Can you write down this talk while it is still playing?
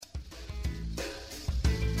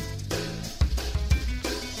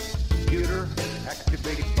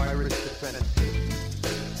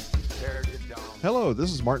Hello,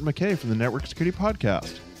 this is Martin McKay from the Network Security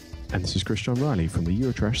Podcast. And this is Chris John Riley from the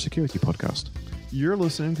Eurotrash Security Podcast. You're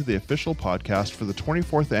listening to the official podcast for the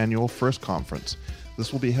 24th Annual FIRST Conference.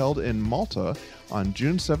 This will be held in Malta on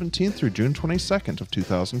June 17th through June 22nd of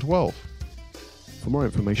 2012. For more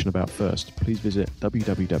information about FIRST, please visit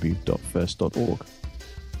www.first.org.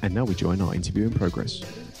 And now we join our interview in progress.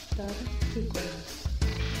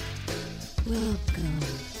 Welcome.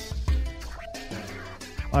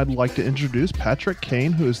 I'd like to introduce Patrick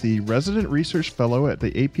Kane, who is the Resident Research Fellow at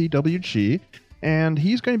the APWG, and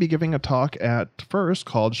he's going to be giving a talk at FIRST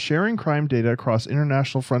called Sharing Crime Data Across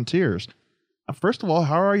International Frontiers. First of all,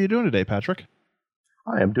 how are you doing today, Patrick?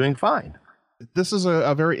 I am doing fine. This is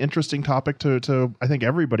a very interesting topic to I think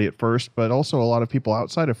everybody at FIRST, but also a lot of people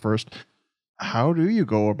outside of FIRST. How do you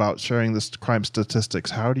go about sharing this crime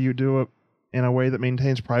statistics? How do you do it in a way that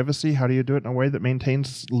maintains privacy? How do you do it in a way that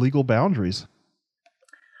maintains legal boundaries?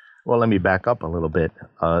 Well, let me back up a little bit.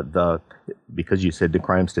 Because you said the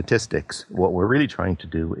crime statistics, what we're really trying to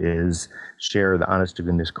do is share the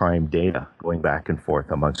honest-to-goodness crime data going back and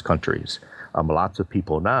forth amongst countries. Lots of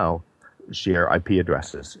people now share IP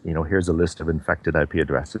addresses. You know, here's a list of infected IP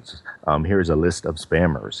addresses. Here's a list of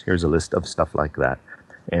spammers. Here's a list of stuff like that.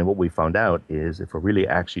 And what we found out is if we're really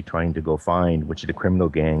actually trying to go find which of the criminal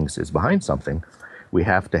gangs is behind something, we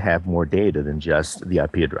have to have more data than just the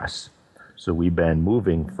IP address. So we've been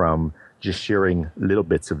moving from just sharing little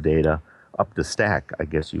bits of data up the stack, I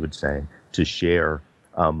guess you would say, to share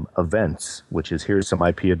events, which is here's some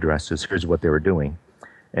IP addresses, here's what they were doing,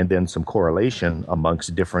 and then some correlation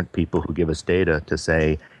amongst different people who give us data to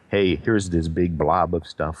say, hey, here's this big blob of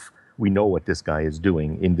stuff. We know what this guy is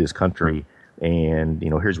doing in this country, and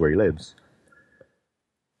here's where he lives.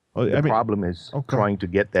 The problem is trying to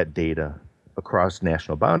get that data across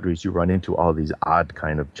national boundaries. You run into all these odd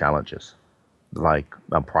kind of challenges, like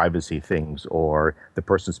privacy things, or the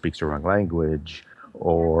person speaks the wrong language,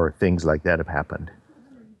 or things like that have happened.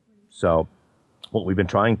 So what we've been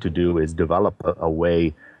trying to do is develop a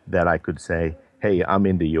way that I could say, hey, I'm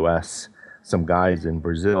in the US, some guys in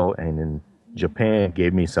Brazil and in Japan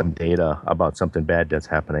gave me some data about something bad that's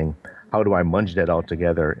happening. How do I munch that all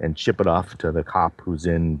together and ship it off to the cop who's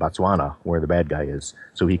in Botswana, where the bad guy is,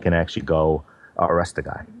 so he can actually go arrest the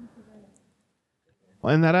guy?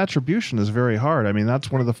 And that attribution is very hard. I mean,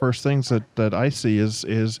 that's one of the first things that I see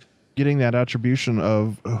is getting that attribution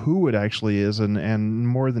of who it actually is, and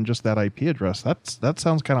more than just that IP address. That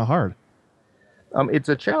sounds kind of hard. It's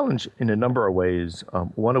a challenge in a number of ways,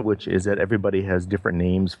 one of which is that everybody has different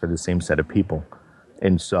names for the same set of people.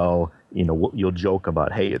 And so, you'll joke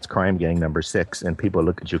about, hey, it's crime gang number 6, and people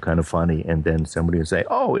look at you kind of funny, and then somebody will say,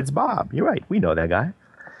 oh, it's Bob. You're right. We know that guy.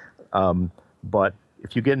 But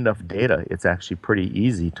if you get enough data, it's actually pretty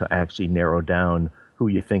easy to actually narrow down who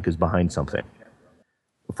you think is behind something.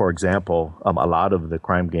 For example, a lot of the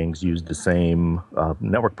crime gangs use the same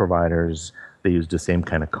network providers. They use the same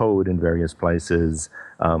kind of code in various places.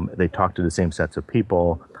 They talk to the same sets of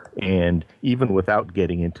people. And even without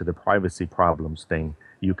getting into the privacy problems thing,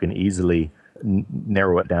 you can easily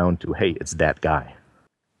narrow it down to, hey, it's that guy.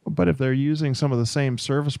 But if they're using some of the same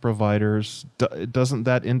service providers, doesn't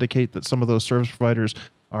that indicate that some of those service providers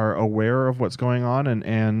are aware of what's going on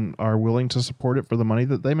and are willing to support it for the money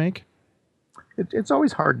that they make? It's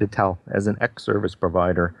always hard to tell. As an ex-service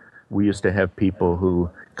provider, we used to have people who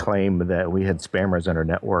claim that we had spammers on our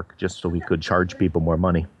network just so we could charge people more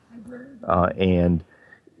money. And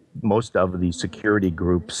most of the security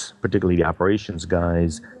groups, particularly the operations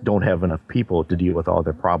guys, don't have enough people to deal with all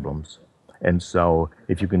their problems. And so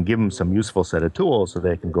if you can give them some useful set of tools so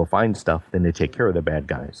they can go find stuff, then they take care of the bad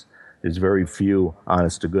guys. There's very few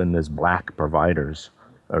honest-to-goodness black providers,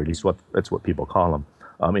 or at least that's what people call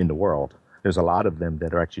them, in the world. There's a lot of them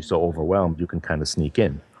that are actually so overwhelmed you can kind of sneak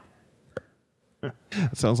in.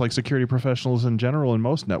 It sounds like security professionals in general in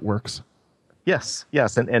most networks. Yes.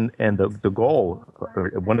 And the goal,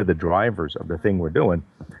 or one of the drivers of the thing we're doing,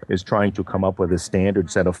 is trying to come up with a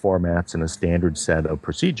standard set of formats and a standard set of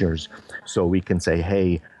procedures so we can say,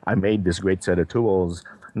 hey, I made this great set of tools,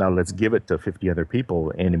 now let's give it to 50 other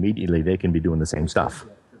people, and immediately they can be doing the same stuff.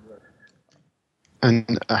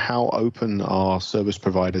 And how open are service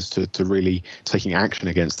providers to really taking action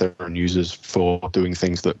against their own users for doing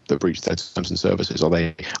things that breach their terms and services? Are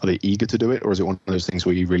they eager to do it, or is it one of those things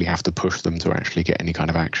where you really have to push them to actually get any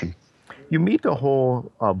kind of action? You meet a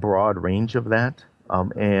whole broad range of that.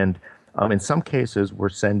 And in some cases, we're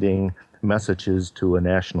sending messages to a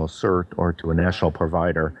national CERT or to a national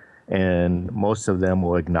provider, and most of them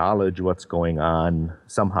will acknowledge what's going on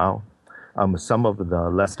somehow. Some of the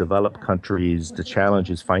less developed countries, the challenge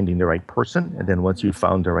is finding the right person. And then once you've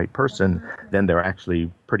found the right person, then they're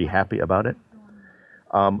actually pretty happy about it.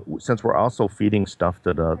 Since we're also feeding stuff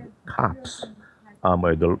to the cops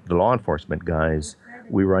or the law enforcement guys,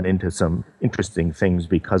 we run into some interesting things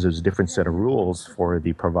because there's a different set of rules for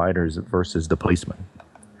the providers versus the policemen.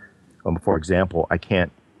 For example, I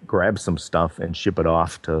can't grab some stuff and ship it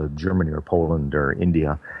off to Germany or Poland or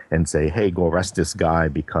India and say, hey, go arrest this guy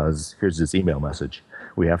because here's this email message.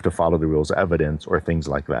 We have to follow the rules of evidence or things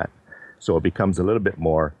like that. So it becomes a little bit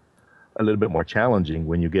more challenging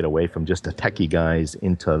when you get away from just the techie guys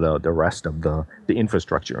into the rest of the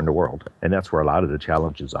infrastructure in the world. And that's where a lot of the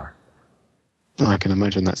challenges are. I can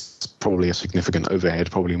imagine that's probably a significant overhead,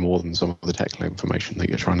 probably more than some of the technical information that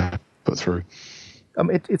you're trying to put through.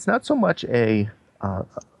 It's not so much an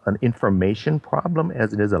information problem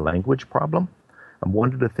as it is a language problem.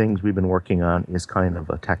 One of the things we've been working on is kind of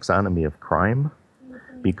a taxonomy of crime,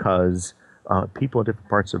 because people in different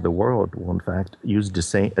parts of the world will, in fact, use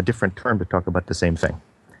a different term to talk about the same thing.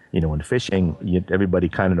 In phishing, everybody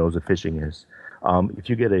kind of knows what phishing is. If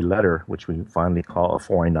you get a letter, which we finally call a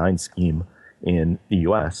 409 scheme in the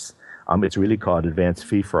U.S., it's really called advanced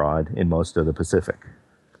fee fraud in most of the Pacific.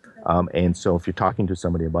 And so if you're talking to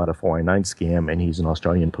somebody about a 409 scam and he's an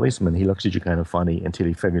Australian policeman, he looks at you kind of funny until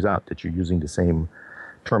he figures out that you're using the same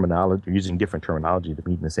terminology, you're using different terminology to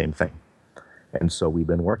mean the same thing. And so we've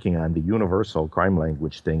been working on the universal crime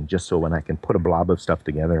language thing, just so when I can put a blob of stuff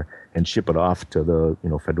together and ship it off to the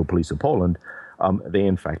federal police in Poland, they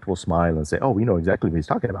in fact will smile and say, oh, we know exactly what he's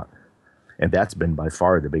talking about. And that's been by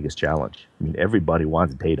far the biggest challenge. I mean, everybody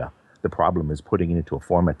wants data. The problem is putting it into a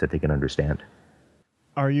format that they can understand.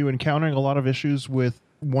 Are you encountering a lot of issues with,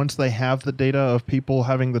 once they have the data, of people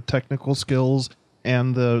having the technical skills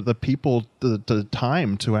and the people, the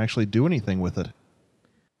time to actually do anything with it?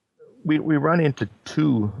 We run into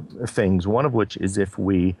two things, one of which is if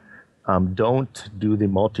we don't do the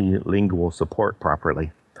multilingual support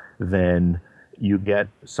properly, then you get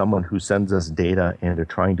someone who sends us data and they're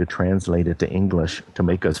trying to translate it to English to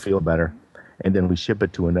make us feel better. And then we ship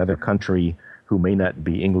it to another country who may not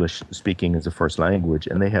be English speaking as a first language,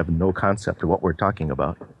 and they have no concept of what we're talking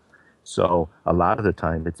about. So a lot of the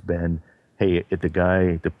time it's been, hey, if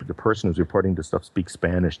the person who's reporting this stuff speaks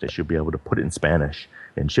Spanish, they should be able to put it in Spanish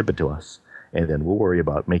and ship it to us. And then we'll worry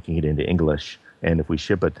about making it into English. And if we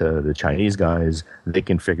ship it to the Chinese guys, they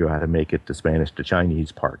can figure out how to make it the Spanish to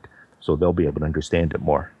Chinese part. So they'll be able to understand it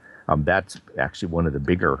more. That's actually one of the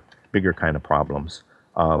bigger kind of problems.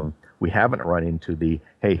 We haven't run into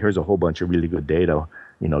hey, here's a whole bunch of really good data,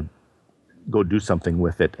 go do something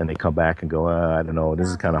with it, and they come back and go, I don't know, this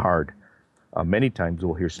is kind of hard. Many times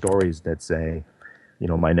we'll hear stories that say,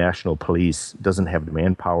 my national police doesn't have the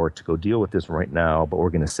manpower to go deal with this right now, but we're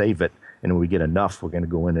going to save it. And when we get enough, we're going to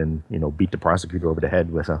go in and, beat the prosecutor over the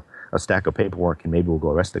head with a stack of paperwork, and maybe we'll go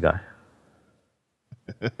arrest the guy.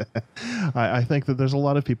 I think that there's a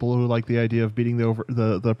lot of people who like the idea of beating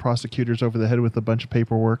the prosecutors over the head with a bunch of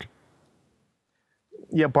paperwork.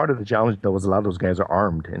 Yeah, part of the challenge, though, is a lot of those guys are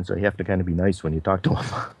armed, and so you have to kind of be nice when you talk to them.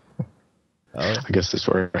 I guess that's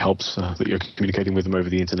where it helps that you're communicating with them over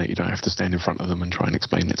the internet. You don't have to stand in front of them and try and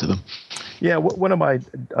explain it to them. Yeah, one of my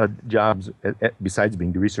jobs, besides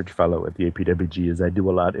being the research fellow at the APWG, is I do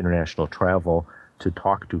a lot of international travel to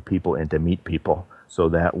talk to people and to meet people, so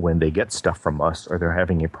that when they get stuff from us or they're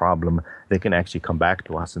having a problem, they can actually come back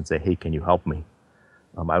to us and say, hey, can you help me?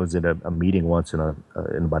 I was at a meeting once in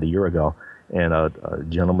about a year ago, and a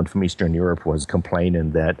gentleman from Eastern Europe was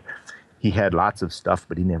complaining that he had lots of stuff,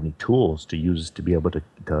 but he didn't have any tools to use to be able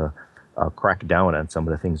to crack down on some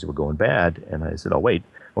of the things that were going bad. And I said, oh, wait,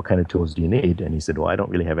 what kind of tools do you need? And he said, well, I don't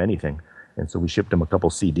really have anything. And so we shipped him a couple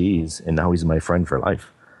CDs, and now he's my friend for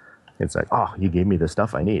life. It's like, oh, you gave me the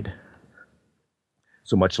stuff I need.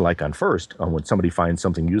 So much like on FIRST, when somebody finds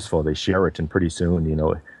something useful, they share it, and pretty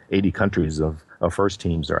soon, 80 countries of FIRST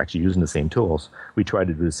teams are actually using the same tools. We try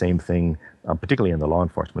to do the same thing, particularly on the law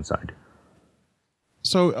enforcement side.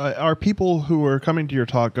 So are people who are coming to your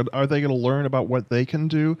talk, are they going to learn about what they can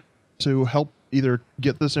do to help either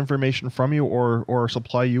get this information from you or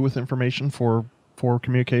supply you with information for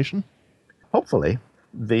communication? Hopefully.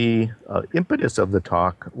 The impetus of the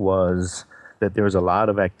talk was that there's a lot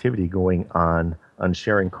of activity going on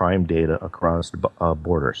sharing crime data across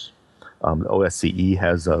borders. The OSCE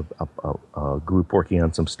has a group working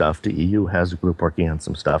on some stuff. The EU has a group working on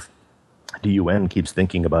some stuff. The UN keeps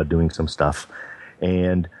thinking about doing some stuff.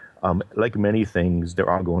 And like many things, they're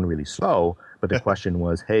all going really slow. But the question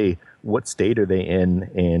was, hey, what state are they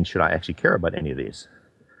in? And should I actually care about any of these?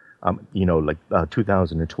 Like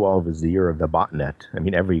 2012 is the year of the botnet. I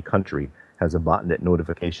mean, every country has a botnet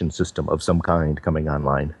notification system of some kind coming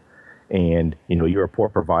online. And, you're a poor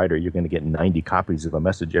provider, you're going to get 90 copies of a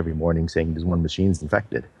message every morning saying this one machine's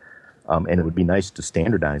infected. And it would be nice to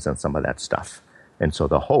standardize on some of that stuff. And so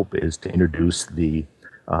the hope is to introduce the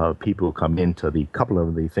people who come into the couple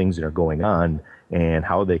of the things that are going on and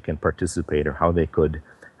how they can participate or how they could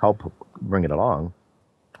help bring it along.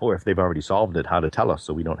 Or if they've already solved it, how to tell us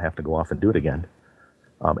so we don't have to go off and do it again.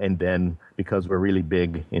 And then, because we're really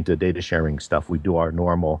big into data sharing stuff, we do our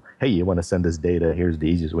normal, hey, you want to send us data, here's the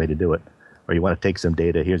easiest way to do it. Or you want to take some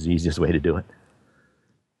data, here's the easiest way to do it.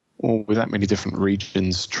 Well, with that many different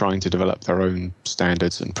regions trying to develop their own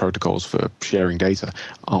standards and protocols for sharing data,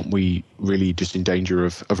 aren't we really just in danger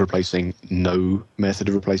of replacing no method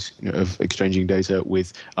of exchanging data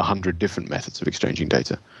with 100 different methods of exchanging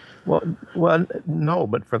data? Well, no,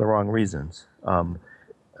 but for the wrong reasons.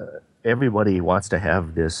 Everybody wants to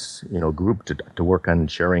have this, group to work on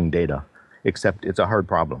sharing data, except it's a hard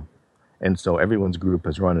problem. And so everyone's group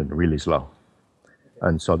is running really slow.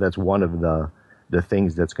 And so that's one of the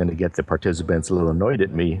things that's going to get the participants a little annoyed at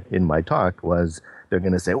me in my talk was they're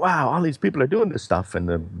going to say, wow, all these people are doing this stuff. And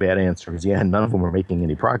the bad answer is, yeah, none of them are making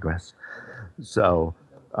any progress. So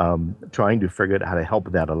trying to figure out how to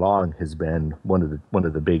help that along has been one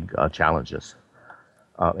of the big challenges.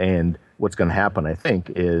 And what's going to happen, I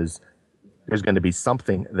think, is there's going to be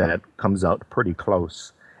something that comes out pretty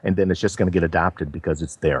close, and then it's just going to get adopted because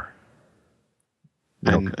it's there.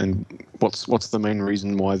 And what's the main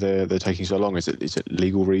reason why they're taking so long? Is it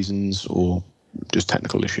legal reasons or just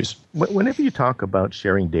technical issues? Whenever you talk about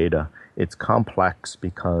sharing data, it's complex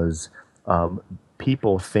because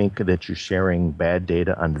people think that you're sharing bad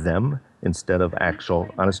data on them instead of actual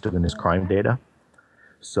honest-to-goodness crime data.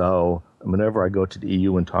 So whenever I go to the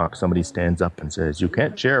EU and talk, somebody stands up and says, you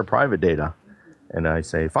can't share private data. And I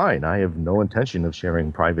say, fine, I have no intention of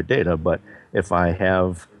sharing private data, but if I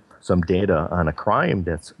have some data on a crime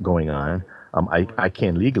that's going on, I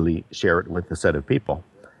can legally share it with a set of people.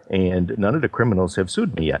 And none of the criminals have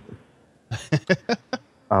sued me yet.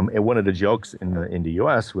 And one of the jokes in the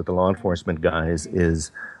U.S. with the law enforcement guys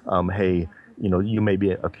is, hey, you may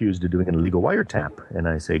be accused of doing an illegal wiretap. And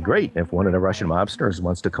I say, great, if one of the Russian mobsters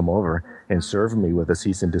wants to come over and serve me with a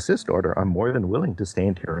cease and desist order, I'm more than willing to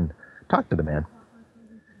stand here and talk to the man.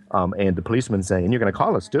 And the policeman say, and you're going to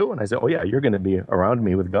call us too? And I say, oh yeah, you're going to be around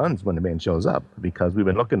me with guns when the man shows up because we've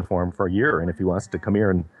been looking for him for a year. And if he wants to come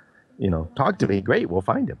here and, talk to me, great, we'll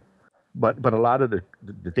find him. But a lot of the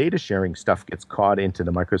data sharing stuff gets caught into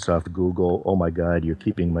the Microsoft, Google, oh my God, you're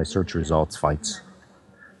keeping my search results fights.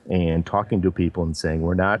 And talking to people and saying,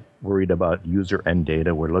 we're not worried about user end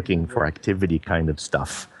data, we're looking for activity kind of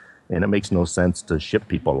stuff. And it makes no sense to ship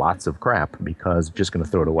people lots of crap because you're just going to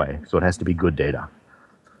throw it away. So it has to be good data.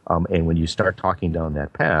 And when you start talking down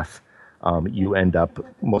that path, you end up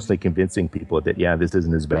mostly convincing people that, yeah, this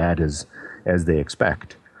isn't as bad as they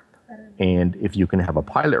expect. And if you can have a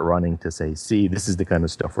pilot running to say, see, this is the kind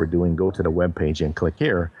of stuff we're doing, go to the web page and click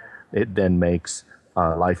here, it then makes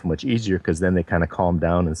life much easier because then they kind of calm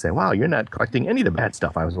down and say, wow, you're not collecting any of the bad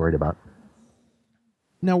stuff I was worried about.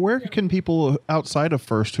 Now, where can people outside of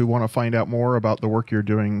FIRST who want to find out more about the work you're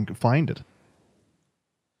doing find it?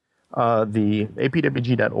 The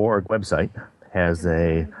apwg.org website has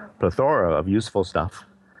a plethora of useful stuff.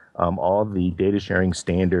 All the data sharing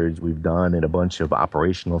standards we've done and a bunch of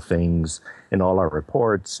operational things and all our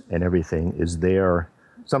reports and everything is there,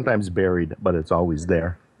 sometimes buried, but it's always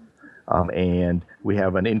there. And we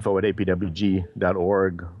have an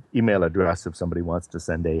info@apwg.org email address if somebody wants to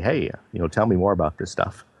send hey, tell me more about this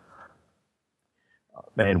stuff.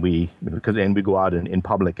 And we go out in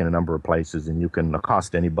public in a number of places, and you can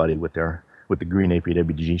accost anybody with the green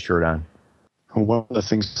APWG shirt on. Well, one of the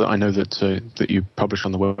things that I know that you publish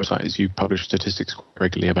on the website is you publish statistics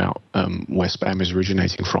regularly about where spam is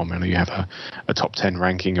originating from. I know you have a top 10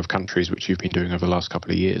 ranking of countries, which you've been doing over the last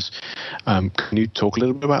couple of years. Can you talk a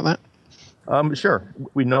little bit about that? Sure.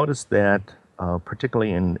 We noticed that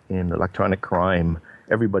particularly in electronic crime,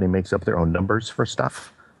 everybody makes up their own numbers for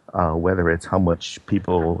stuff. Whether it's how much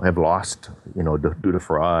people have lost, due to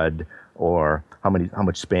fraud, or how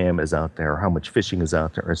much spam is out there, or how much phishing is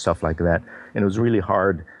out there, or stuff like that. And it was really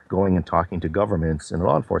hard going and talking to governments and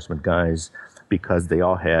law enforcement guys because they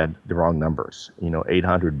all had the wrong numbers.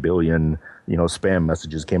 800 billion, spam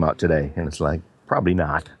messages came out today, and it's like probably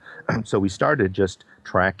not. So we started just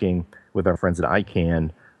tracking with our friends at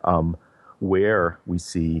ICANN where we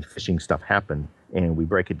see phishing stuff happen, and we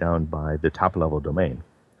break it down by the top level domain.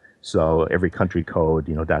 So every country code,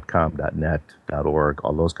 .com, .net, .org,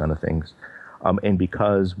 all those kind of things. And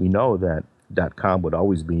because we know that .com would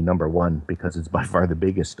always be number one because it's by far the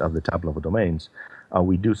biggest of the top-level domains,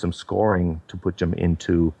 we do some scoring to put them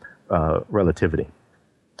into relativity.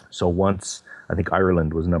 So once, I think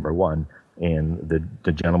Ireland was number one, and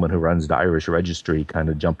the gentleman who runs the Irish registry kind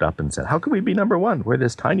of jumped up and said, how can we be number one? We're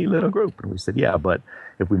this tiny little group. And we said, yeah, but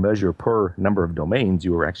if we measure per number of domains,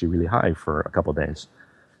 you were actually really high for a couple of days.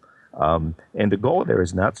 And the goal there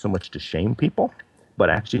is not so much to shame people, but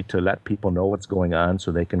actually to let people know what's going on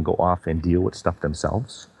so they can go off and deal with stuff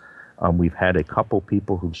themselves. We've had a couple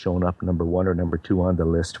people who've shown up number one or number two on the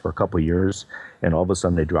list for a couple of years, and all of a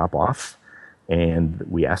sudden they drop off. And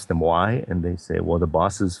we ask them why, and they say, well, the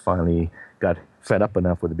bosses finally got fed up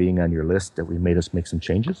enough with being on your list that we made us make some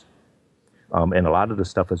changes. And a lot of the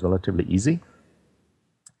stuff is relatively easy.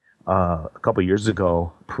 A couple of years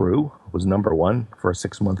ago, Peru was number one for a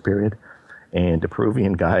 6-month period. And the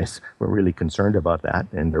Peruvian guys were really concerned about that,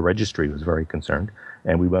 and the registry was very concerned.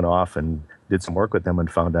 And we went off and did some work with them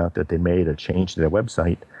and found out that they made a change to their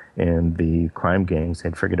website, and the crime gangs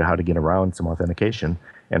had figured out how to get around some authentication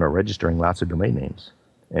and are registering lots of domain names.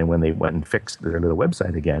 And when they went and fixed their little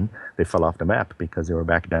website again, they fell off the map because they were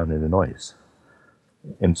back down in the noise.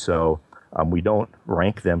 And so we don't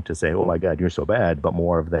rank them to say, oh my God, you're so bad, but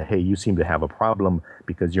more of the, hey, you seem to have a problem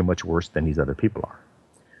because you're much worse than these other people are.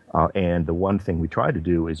 And the one thing we try to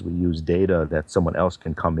do is we use data that someone else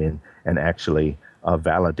can come in and actually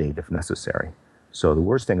validate if necessary. So the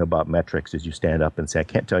worst thing about metrics is you stand up and say, I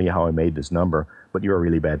can't tell you how I made this number, but you're a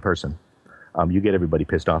really bad person. You get everybody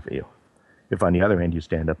pissed off at you. If on the other hand you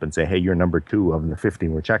stand up and say, hey, you're number 2 of the 50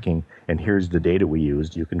 we're checking, and here's the data we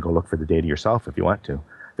used, you can go look for the data yourself if you want to,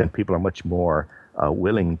 then people are much more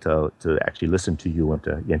willing to actually listen to you and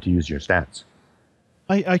to use your stats.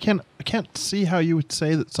 I can't see how you would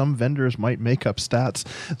say that some vendors might make up stats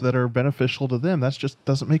that are beneficial to them. That just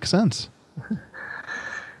doesn't make sense.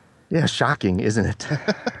 Yeah, shocking, isn't it?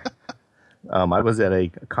 I was at a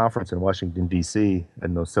conference in Washington, D.C., I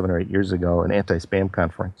don't know, 7 or 8 years ago, an anti-spam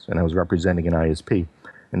conference, and I was representing an ISP.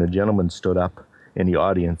 And a gentleman stood up in the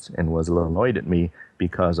audience and was a little annoyed at me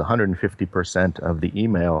because 150% of the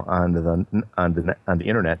email on the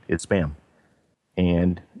internet is spam.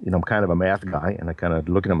 And, I'm kind of a math guy, and I kind of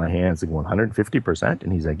looking at my hands and going, 150%?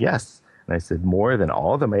 And he's like, yes. And I said, more than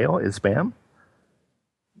all the mail is spam?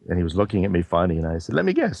 And he was looking at me funny, and I said, let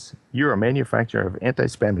me guess, you're a manufacturer of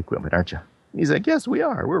anti-spam equipment, aren't you? He's like, yes, we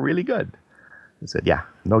are. We're really good. I said, yeah,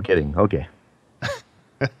 no kidding. Okay.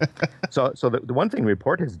 So the one thing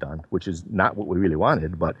Report has done, which is not what we really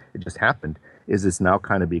wanted, but it just happened, is it's now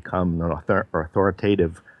kind of become an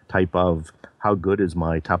authoritative type of how good is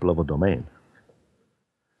my top-level domain.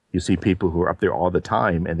 You see people who are up there all the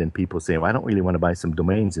time, and then people say, well, I don't really want to buy some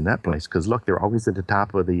domains in that place because, look, they're always at the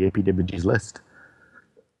top of the APWG's list.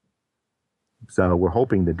 So we're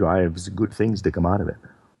hoping that drives good things to come out of it.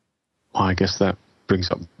 Well, I guess that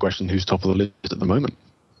brings up the question, who's top of the list at the moment?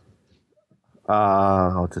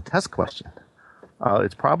 It's a test question.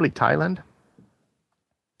 It's probably Thailand,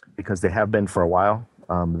 because they have been for a while.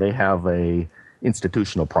 They have a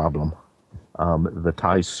institutional problem. The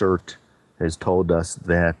Thai CERT has told us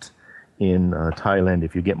that in Thailand,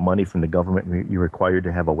 if you get money from the government, you're required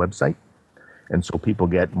to have a website. And so people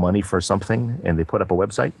get money for something, and they put up a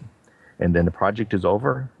website, and then the project is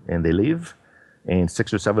over, and they leave. And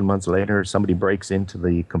 6 or 7 months later, somebody breaks into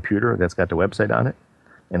the computer that's got the website on it,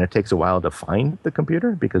 and it takes a while to find the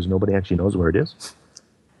computer because nobody actually knows where it is.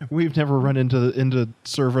 We've never run into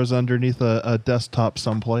servers underneath a desktop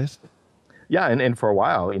someplace. Yeah, and for a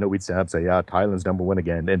while, we'd say, yeah, Thailand's number 1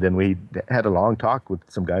 again. And then we had a long talk with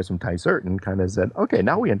some guys from Thai CERT and kind of said, okay,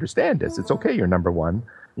 now we understand this. It's okay, you're number 1.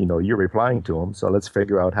 You're replying to them, so let's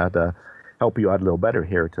figure out how to help you out a little better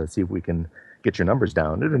here to see if we can get your numbers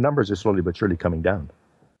down. And the numbers are slowly but surely coming down.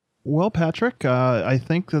 Well, Patrick, I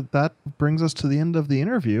think that brings us to the end of the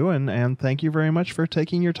interview, and thank you very much for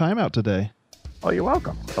taking your time out today. Oh, you're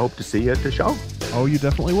welcome. I hope to see you at the show. Oh, you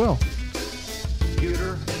definitely will.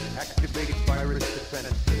 Computer, activating virus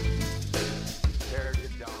defenses. Tear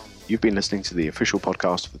it down. You've been listening to the official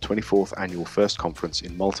podcast of the 24th Annual FIRST Conference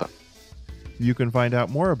in Malta. You can find out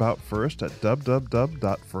more about FIRST at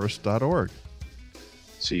www.first.org.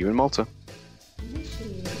 See you in Malta.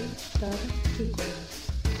 Initiated startup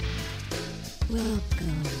sequence.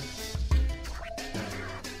 Welcome.